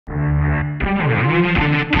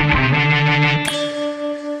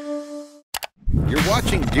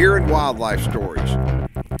watching Deer and Wildlife Stories.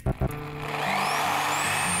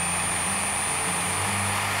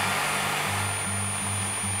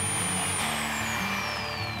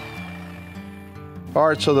 All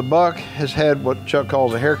right, so the buck has had what Chuck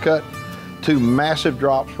calls a haircut. 2 massive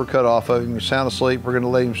drops were cut off of him. He's sound asleep. We're gonna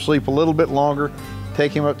let him sleep a little bit longer,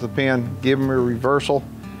 take him up to the pen, give him a reversal,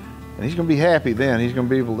 and he's gonna be happy then. He's gonna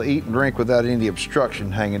be able to eat and drink without any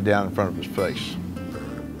obstruction hanging down in front of his face.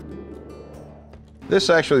 This is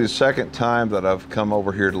actually the second time that I've come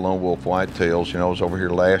over here to Lone Wolf Whitetails. You know, I was over here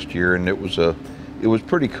last year, and it was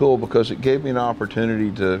pretty cool because it gave me an opportunity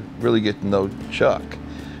to really get to know Chuck.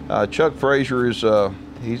 Chuck Frazier is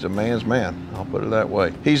he's a man's man, I'll put it that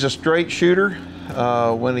way. He's a straight shooter.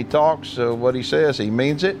 When he talks, what he says, he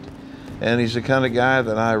means it. And he's the kind of guy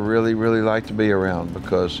that I really, really like to be around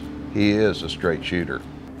because he is a straight shooter.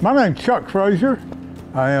 My name's Chuck Frazier.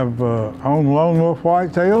 I have owned Lone Wolf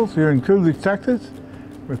Whitetails here in Coolidge, Texas.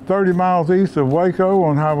 We're 30 miles east of Waco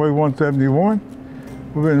on Highway 171.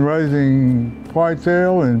 We've been raising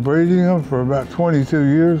whitetail and breeding them for about 22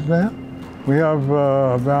 years now. We have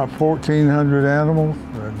about 1,400 animals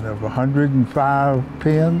and have 105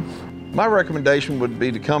 pens. My recommendation would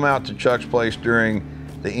be to come out to Chuck's place during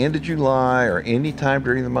the end of July or any time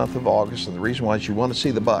during the month of August, and the reason why is you want to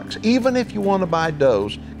see the bucks. Even if you want to buy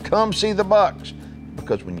does, come see the bucks,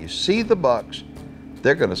 because when you see the bucks,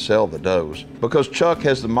 they're going to sell the does, because Chuck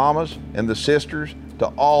has the mamas and the sisters to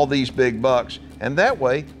all these big bucks, and that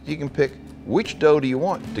way you can pick which doe do you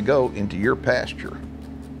want to go into your pasture.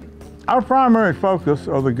 Our primary focus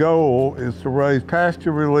or the goal is to raise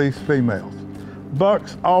pasture release females.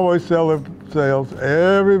 Bucks always sell themselves.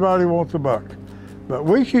 Everybody wants a buck. But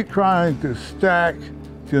we keep trying to stack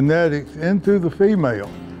genetics into the female.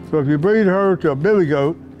 So if you breed her to a billy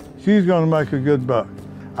goat, she's going to make a good buck.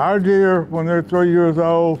 Our deer, when they're 3 years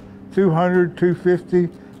old, 200, 250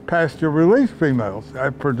 pasture release females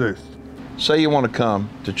have produced. Say you want to come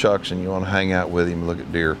to Chuck's and you want to hang out with him and look at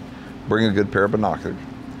deer, bring a good pair of binoculars.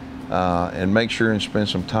 And make sure and spend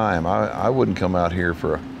some time. I wouldn't come out here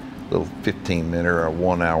for a little 15-minute or a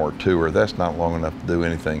 1-hour tour. That's not long enough to do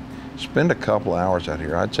anything. Spend a couple hours out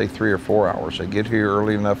here. I'd say 3 or 4 hours. I get here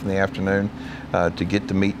early enough in the afternoon to get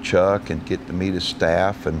to meet Chuck and get to meet his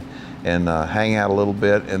staff and hang out a little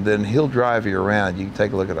bit, and then he'll drive you around. You can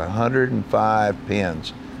take a look at 105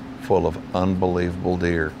 pens full of unbelievable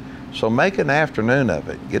deer. So make an afternoon of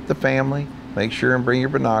it. Get the family, make sure and bring your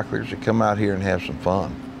binoculars and come out here and have some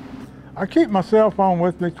fun. I keep my cell phone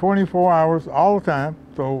with me 24 hours all the time,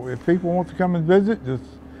 so if people want to come and visit, just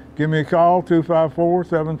give me a call,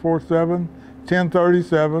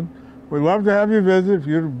 254-747-1037. We'd love to have you visit. If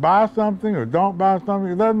you buy something or don't buy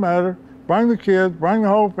something, it doesn't matter. Bring the kids, bring the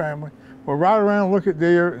whole family. We'll ride around, look at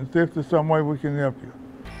deer, and see if there's some way we can help you.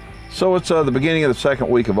 So it's the beginning of the second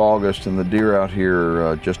week of August, and the deer out here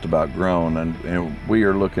are just about grown, and we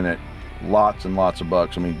are looking at lots and lots of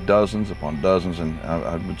bucks. I mean, dozens upon dozens, and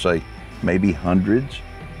I would say maybe hundreds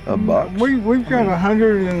of bucks. We've got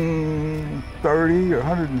 130 or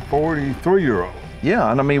 140 3-year-olds.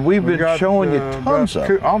 Yeah, and I mean, we've been showing you tons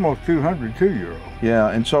of almost 200 2-year-olds. Yeah,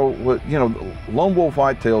 and so, you know, Lone Wolf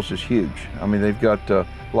Whitetails is huge. I mean, they've got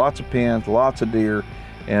lots of pens, lots of deer,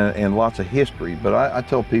 and lots of history. But I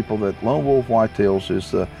tell people that Lone Wolf Whitetails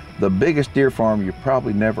is the biggest deer farm you've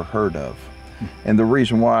probably never heard of. And the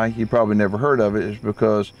reason why you probably never heard of it is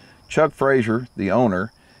because Chuck Frazier, the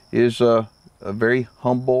owner, is a very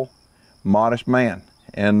humble, modest man.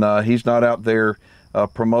 And he's not out there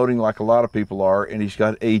promoting like a lot of people are, and he's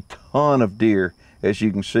got a ton of deer, as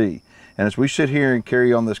you can see. And as we sit here and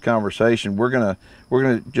carry on this conversation, we're gonna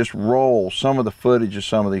just roll some of the footage of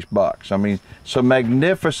some of these bucks. I mean, some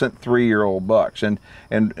magnificent 3-year-old bucks, and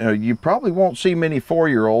you probably won't see many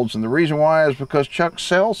 4-year-olds, and the reason why is because Chuck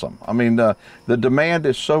sells them. I mean, the demand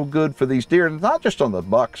is so good for these deer, and not just on the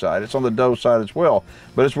buck side, it's on the doe side as well.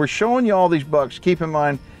 But as we're showing you all these bucks, keep in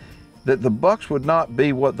mind that the bucks would not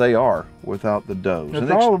be what they are without the does.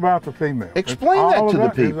 It's all about the female. Explain that to the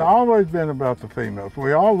people. It's always been about the females.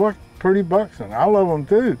 We all look pretty bucks, and I love them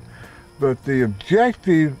too. But the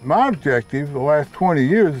objective, my objective the last 20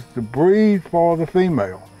 years is to breed for the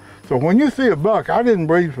female. So when you see a buck, I didn't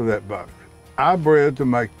breed for that buck. I bred to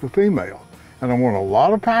make the female. And I want a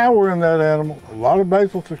lot of power in that animal, a lot of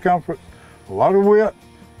basal circumference, a lot of width,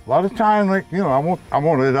 a lot of time length. You know, I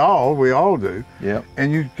want it all, we all do. Yep.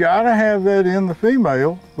 And you've got to have that in the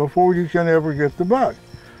female before you can ever get the buck.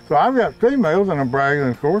 So I've got females, and I'm bragging,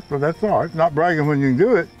 of course, but that's all right. Not bragging when you can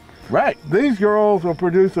do it. Right. These girls will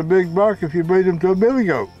produce a big buck if you breed them to a billy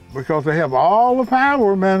goat, because they have all the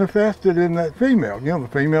power manifested in that female. You know, the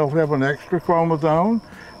females have an extra chromosome.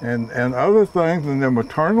 and other things, and their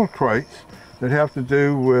maternal traits that have to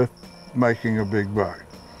do with making a big buck.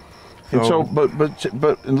 And so,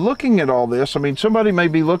 but in looking at all this, I mean, somebody may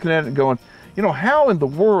be looking at it and going, you know, how in the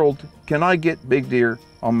world can I get big deer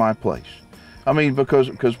on my place? I mean,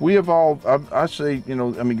 because we have all, I say, you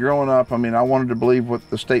know, I mean, growing up, I mean, I wanted to believe what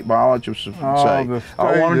the state biologists would say.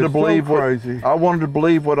 I wanted to believe I wanted to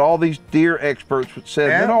believe what all these deer experts would say.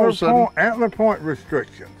 And then all of a sudden, antler point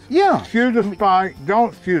restrictions. Yeah. Shoot a spike,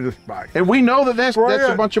 don't shoot a spike. And we know that that's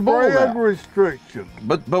a bunch of bull now. Restrictions.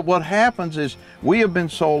 But what happens is we have been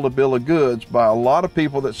sold a bill of goods by a lot of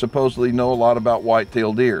people that supposedly know a lot about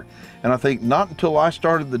white-tailed deer. And I think not until I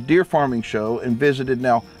started the deer farming show and visited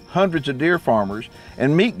now hundreds of deer farmers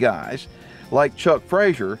and meat guys like Chuck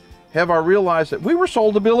Frazier have I realized that we were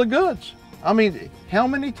sold a bill of goods. I mean, how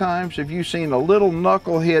many times have you seen a little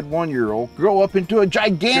knucklehead 1-year-old grow up into a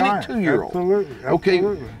gigantic 2-year-old? Absolutely. Okay,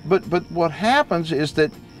 but what happens is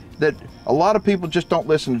that a lot of people just don't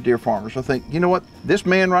listen to deer farmers. I think, you know what, this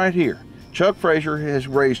man right here, Chuck Frazier, has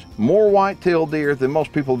raised more white-tailed deer than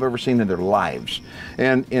most people have ever seen in their lives,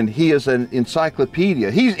 and he is an encyclopedia.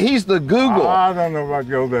 He's the Google. I don't know if I'd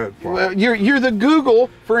go that far. Well, you're the Google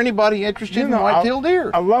for anybody interested in white-tailed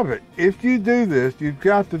deer. I love it. If you do this, you've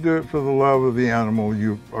got to do it for the love of the animal,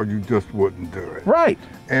 or you just wouldn't do it. Right.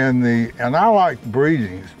 And I like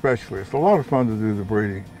breeding especially. It's a lot of fun to do the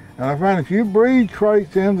breeding. And I find if you breed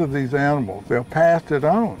traits into these animals, they'll pass it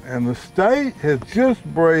on. And the state has just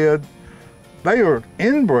bred. They are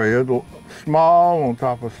inbred, small on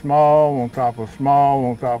top of small on top of small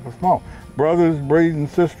on top of small. Brothers breeding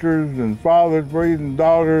sisters and fathers breeding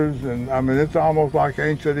daughters, and I mean, it's almost like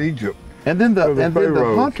ancient Egypt. And then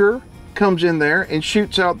the hunter comes in there and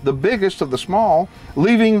shoots out the biggest of the small,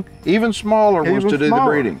 leaving even smaller ones to do the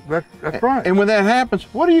breeding. That's right. And when that happens,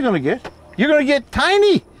 what are you going to get? You're going to get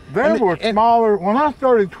tiny. They were smaller. When I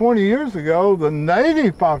started 20 years ago, the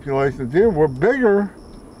native population of deer were bigger,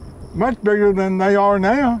 much bigger than they are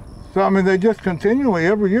now. So, I mean, they just continually,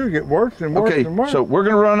 every year, get worse and worse and worse. So we're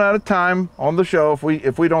going to run out of time on the show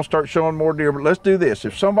if we don't start showing more deer, but let's do this.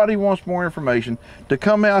 If somebody wants more information, to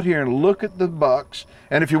come out here and look at the bucks,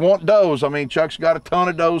 and if you want does, I mean, Chuck's got a ton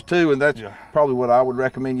of does too, and that's probably what I would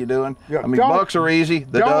recommend you doing. Yeah, I mean, bucks are easy,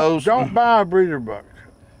 does. Don't buy a breeder buck.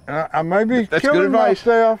 I may be killing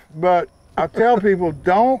myself, but I tell people,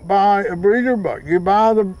 don't buy a breeder buck. You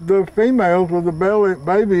buy the females with the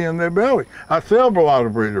baby in their belly. I sell a lot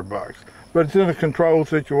of breeder bucks, but it's in a controlled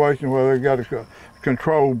situation where they've got to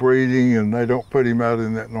control breeding and they don't put him out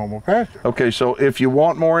in that normal pasture. Okay, so if you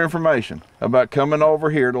want more information about coming over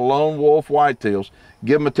here to Lone Wolf Whitetails,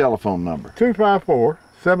 give them a telephone number.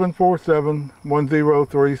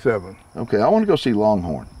 254-747-1037. Okay, I want to go see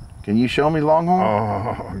Longhorn. Can you show me Longhorn?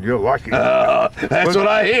 Oh, you're lucky. That's what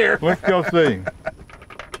I hear. Let's go see him.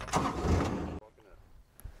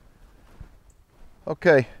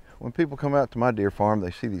 Okay, when people come out to my deer farm,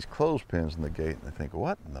 they see these clothespins in the gate and they think,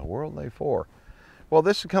 what in the world are they for? Well,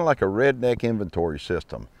 this is kind of like a redneck inventory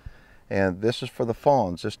system. And this is for the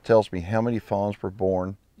fawns. This tells me how many fawns were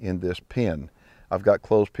born in this pen. I've got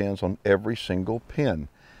clothespins on every single pen.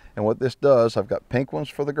 And what this does, I've got pink ones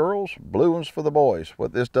for the girls, blue ones for the boys.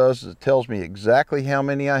 What this does is it tells me exactly how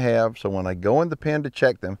many I have, so when I go in the pen to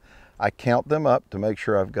check them, I count them up to make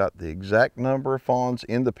sure I've got the exact number of fawns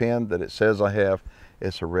in the pen that it says I have.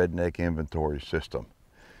 It's a redneck inventory system.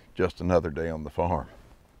 Just another day on the farm.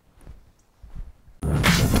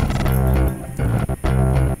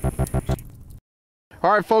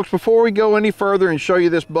 All right, folks, before we go any further and show you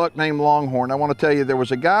this buck named Longhorn, I want to tell you there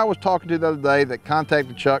was a guy I was talking to the other day that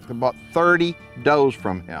contacted Chuck that bought 30 does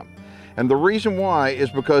from him. And the reason why is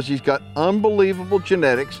because he's got unbelievable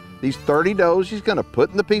genetics. These 30 does he's going to put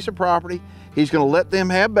in the piece of property. He's going to let them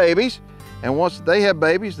have babies. And once they have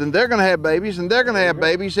babies, then they're going to have babies, and they're going to have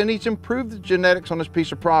babies, and he's improved the genetics on this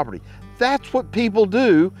piece of property. That's what people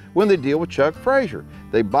do when they deal with Chuck Frazier.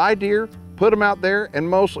 They buy deer, put them out there, and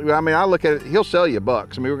mostly, I mean, I look at it, he'll sell you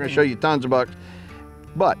bucks. I mean, we're going to show you tons of bucks.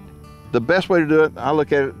 But the best way to do it, I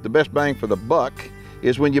look at it, the best bang for the buck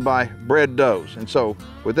is when you buy bred does. And so,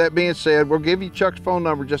 with that being said, we'll give you Chuck's phone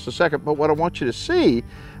number in just a second, but what I want you to see,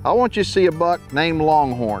 I want you to see a buck named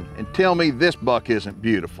Longhorn and tell me this buck isn't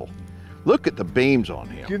beautiful. Look at the beams on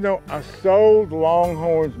him. You know, I sold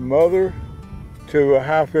Longhorn's mother to a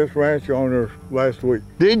high-fence ranch owner last week.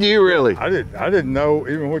 Did you really? I didn't know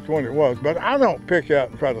even which one it was, but I don't pick out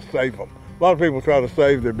and try to save them. A lot of people try to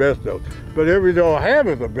save their best does, but every doe I have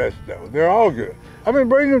is a best doe. They're all good. I've been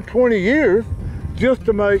breeding them 20 years just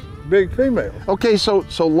to make big females. Okay, so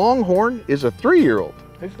Longhorn is a 3-year-old.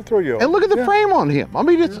 He's a 3-year-old. And look at the frame on him. I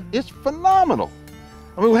mean, it's phenomenal.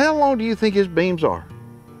 I mean, how long do you think his beams are?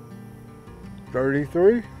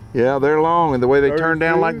 33. Yeah, they're long, and the way they turn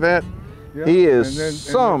down like that, Yeah. he is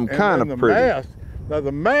some kind of pretty. Mask, now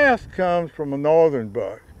the mask comes from a northern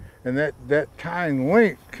buck, and that tine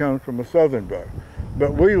length comes from a southern buck.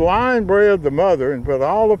 But we line bred the mother and put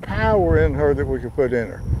all the power in her that we could put in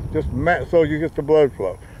her, just so you get the blood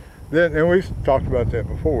flow. Then, and we talked about that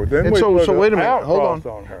before. Then and we so put wait a minute, hold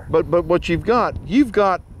on her. But what you've got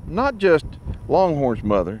not just Longhorn's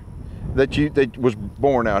mother that was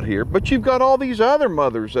born out here, but you've got all these other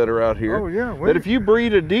mothers that are out here. Oh yeah. That if you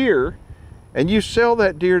breed a deer, and you sell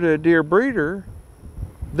that deer to a deer breeder,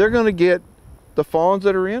 they're going to get the fawns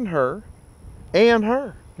that are in her, and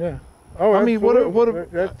her. Yeah. Oh, I mean,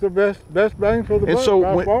 that's the best bang for the buck. And so,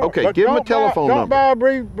 okay, give them a telephone number. Don't buy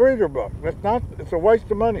a breeder buck. It's a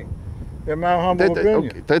waste of money, in my humble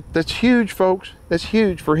opinion. Okay, that's huge, folks. That's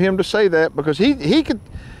huge for him to say that, because he could.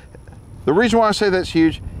 The reason why I say that's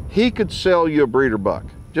huge, he could sell you a breeder buck.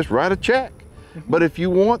 Just write a check. But if you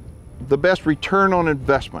want the best return on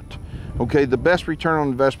investment, okay, the best return on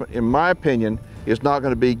investment, in my opinion, is not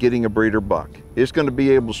going to be getting a breeder buck. It's going to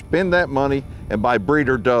be able to spend that money and buy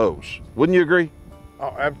breeder does. Wouldn't you agree?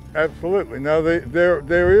 Oh, absolutely. Now,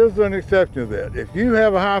 there is an exception to that. If you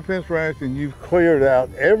have a high fence ranch and you've cleared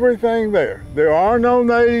out everything there are no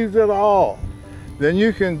natives at all, then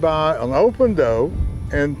you can buy an open doe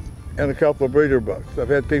and a couple of breeder bucks. I've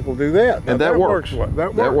had people do that. And that works.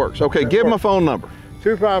 That works. Okay, give them a phone number.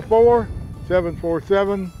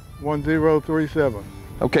 254-747-1037.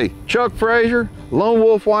 Okay, Chuck Frazier, Lone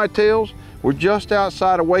Wolf Whitetails. We're just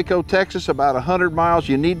outside of Waco, Texas, about 100 miles.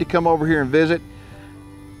 You need to come over here and visit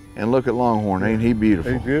and look at Longhorn. Ain't he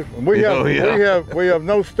beautiful? He's beautiful. We have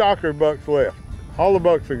no stalker bucks left. All the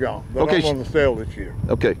bucks are gone. They're not on the sale this year.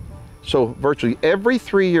 Okay, so virtually every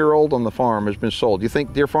 3-year-old on the farm has been sold. You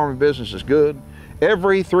think deer farming business is good?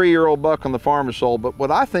 Every 3-year-old buck on the farm is sold, but what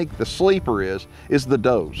I think the sleeper is the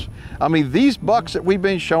does. I mean, these bucks that we've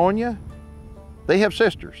been showing you, they have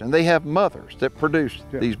sisters and they have mothers that produce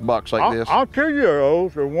these bucks like this. Our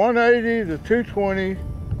 2-year-olds are 180 to 220,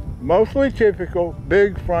 mostly typical,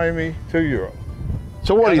 big, framey 2-year-olds.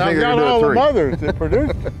 So what do you think they're going to do at 3? I've got all the mothers that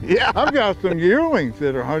produce them. Yeah. I've got some yearlings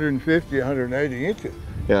that are 150, 180 inches.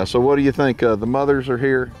 Yeah, so what do you think? The mothers are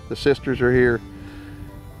here, the sisters are here.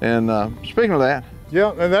 And speaking of that.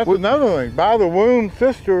 Yeah, and that's another thing. Buy the wound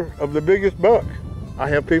sister of the biggest buck. I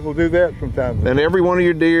have people do that from time to time. And every one of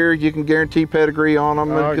your deer, you can guarantee pedigree on them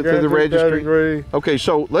through the registry. Pedigree. Okay,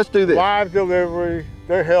 so let's do this. Live delivery,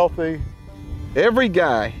 they're healthy. Every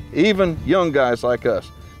guy, even young guys like us,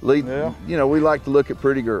 you know, we like to look at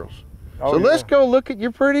pretty girls. So let's go look at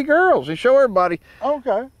your pretty girls and show everybody.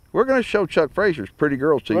 Okay. We're going to show Chuck Frazier's pretty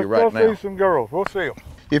girls to you right now. Let's go see some girls. We'll see them.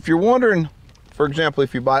 If you're wondering, for example,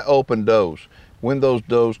 if you buy open does, when those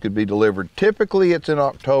does could be delivered, typically it's in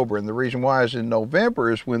October, and the reason why is in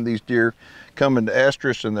November is when these deer come into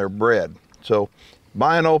estrus and they're bred. So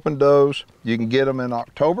buying open does, you can get them in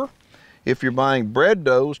October. If you're buying bred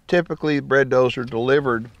does, typically bred does are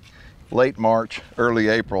delivered late March, early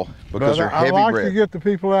April, because they're heavy bred. I like to get the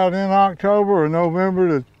people out in October or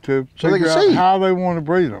November to figure out how they want to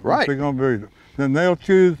breed them. Right. If they're going to breed them. Then they'll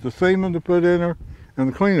choose the semen to put in her and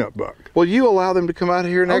the cleanup buck. Well, you allow them to come out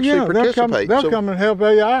here and actually participate. They'll come and help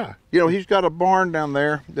AI. You know, he's got a barn down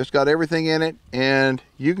there that's got everything in it, and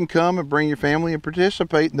you can come and bring your family and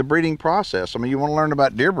participate in the breeding process. I mean, you want to learn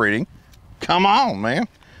about deer breeding? Come on, man.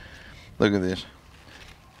 Look at this.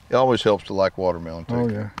 It always helps to like watermelon too. Oh,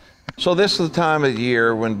 yeah. So this is the time of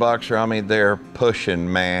year when bucks are, I mean, they're pushing,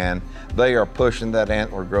 man. They are pushing that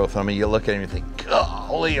antler growth. I mean, you look at them and you think,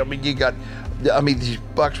 golly, I mean, you got, these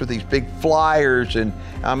bucks with these big flyers and,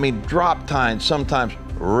 I mean, drop tines, sometimes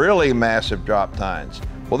really massive drop tines.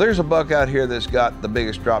 Well, there's a buck out here that's got the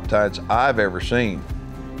biggest drop tines I've ever seen,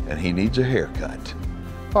 and he needs a haircut.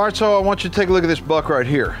 All right, so I want you to take a look at this buck right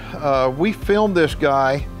here. We filmed this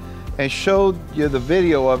guy and showed you the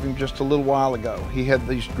video of him just a little while ago. He had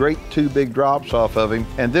these great 2 big drops off of him,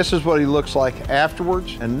 and this is what he looks like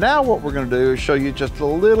afterwards. And now what we're gonna do is show you just a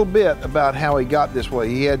little bit about how he got this way.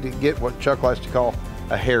 He had to get what Chuck likes to call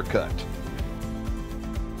a haircut.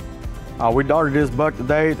 We darted this buck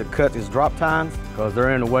today to cut his drop tines because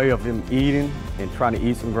they're in the way of him eating and trying to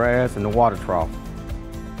eat some grass in the water trough.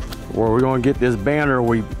 Where we're gonna get this banner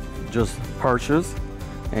we just purchased,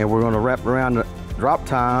 and we're gonna wrap around the drop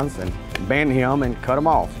tines and band him and cut him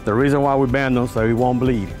off. The reason why we band them so he won't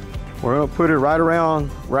bleed. We're gonna put it right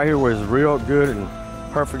around, right here where it's real good and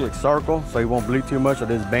perfectly circle so he won't bleed too much, so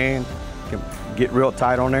this band can get real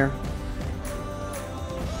tight on there.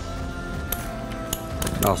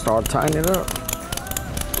 I'll start tightening it up.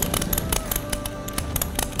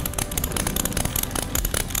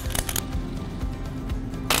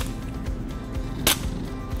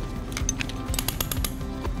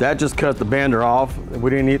 That just cut the bender off. We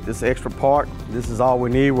didn't need this extra part. This is all we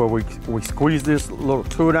need, where we squeeze this little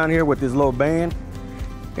tool down here with this little band,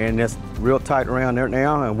 and that's real tight around there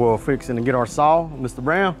now, and we'll fix it and get our saw. Mr.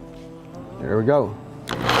 Brown, there we go.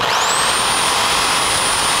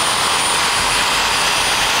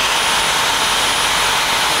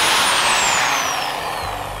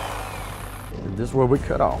 This is where we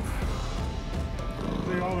cut off.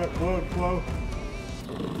 See all that blood flow?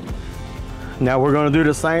 Now we're going to do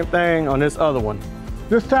the same thing on this other one.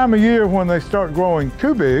 This time of year, when they start growing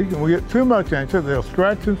too big and we get too much into it, they'll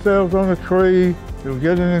scratch themselves on the tree, they'll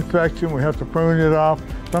get an infection, we have to prune it off.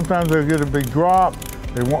 Sometimes they'll get a big drop,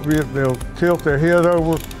 they'll tilt their head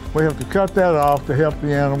over. We have to cut that off to help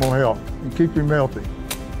the animal health and keep him healthy.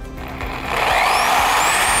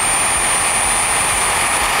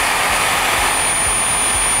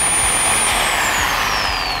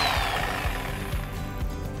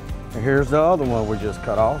 And here's the other one we just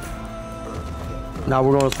cut off. Now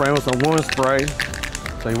we're going to spray with some wound spray,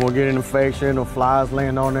 so you won't get an infection or flies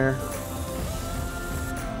laying on there.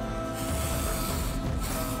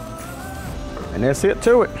 And that's it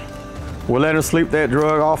to it. We'll let him sleep that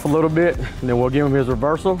drug off a little bit, and then we'll give him his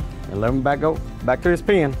reversal and let him go back to his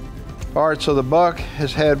pen. All right, so the buck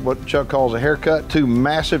has had what Chuck calls a haircut. 2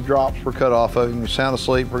 massive drops were cut off of him. He's sound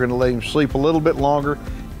asleep. We're gonna let him sleep a little bit longer,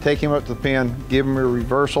 take him up to the pen, give him a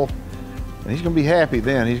reversal, and he's gonna be happy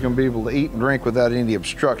then. He's gonna be able to eat and drink without any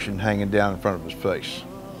obstruction hanging down in front of his face.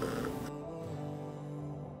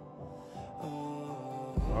 All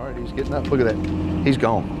right, he's getting up. Look at that. He's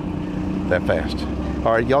gone that fast.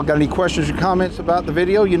 All right, y'all got any questions or comments about the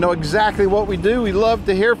video? You know exactly what we do. We love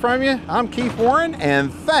to hear from you. I'm Keith Warren,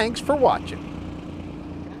 and thanks for watching.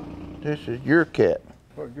 This is your cat.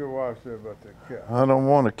 What your wife said about that cat. I don't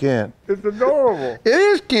want a cat. It's adorable. It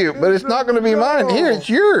is cute, but it's not going to be mine. Here, it's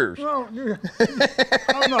yours. No,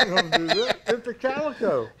 I'm not going to do that. It's a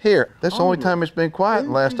calico. Here, that's the only time it's been quiet in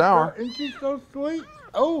the last hour. Isn't she so sweet?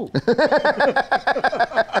 Oh.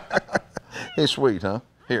 He's sweet, huh?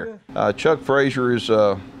 Here. Chuck Frazier is,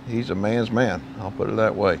 he's a man's man. I'll put it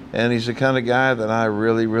that way. And he's the kind of guy that I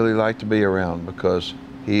really, really like to be around because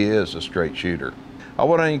he is a straight shooter. I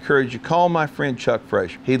want to encourage you, call my friend Chuck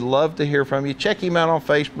Frazier. He'd love to hear from you. Check him out on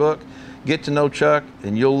Facebook. Get to know Chuck,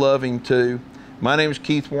 and you'll love him too. My name is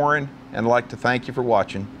Keith Warren, and I'd like to thank you for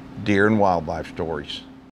watching Deer and Wildlife Stories.